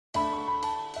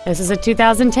This is a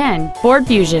 2010 Ford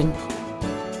Fusion.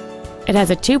 It has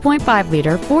a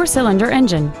 2.5-liter four-cylinder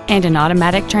engine and an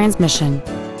automatic transmission.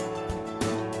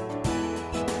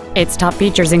 Its top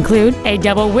features include a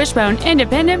double wishbone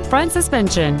independent front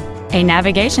suspension, a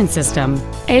navigation system,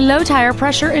 a low tire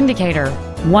pressure indicator,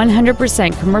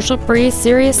 100% commercial-free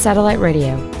Sirius satellite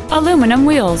radio, aluminum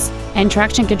wheels, and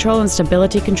traction control and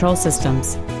stability control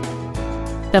systems.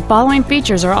 The following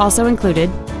features are also included: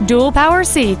 dual power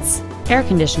seats, air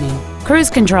conditioning, cruise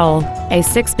control, a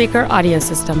 6-speaker audio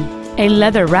system, a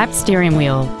leather-wrapped steering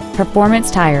wheel, performance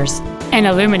tires, an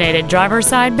illuminated driver's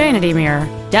side vanity mirror,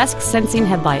 dusk sensing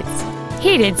headlights,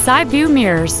 heated side view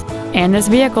mirrors, and this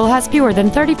vehicle has fewer than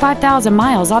 35,000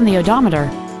 miles on the odometer.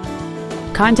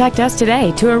 Contact us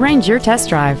today to arrange your test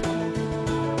drive.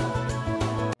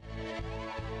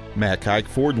 Matt Haik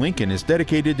Ford Lincoln is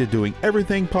dedicated to doing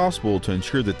everything possible to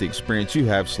ensure that the experience you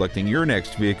have selecting your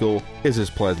next vehicle is as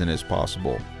pleasant as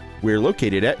possible. We're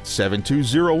located at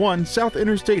 7201 South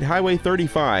Interstate Highway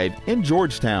 35 in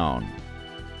Georgetown.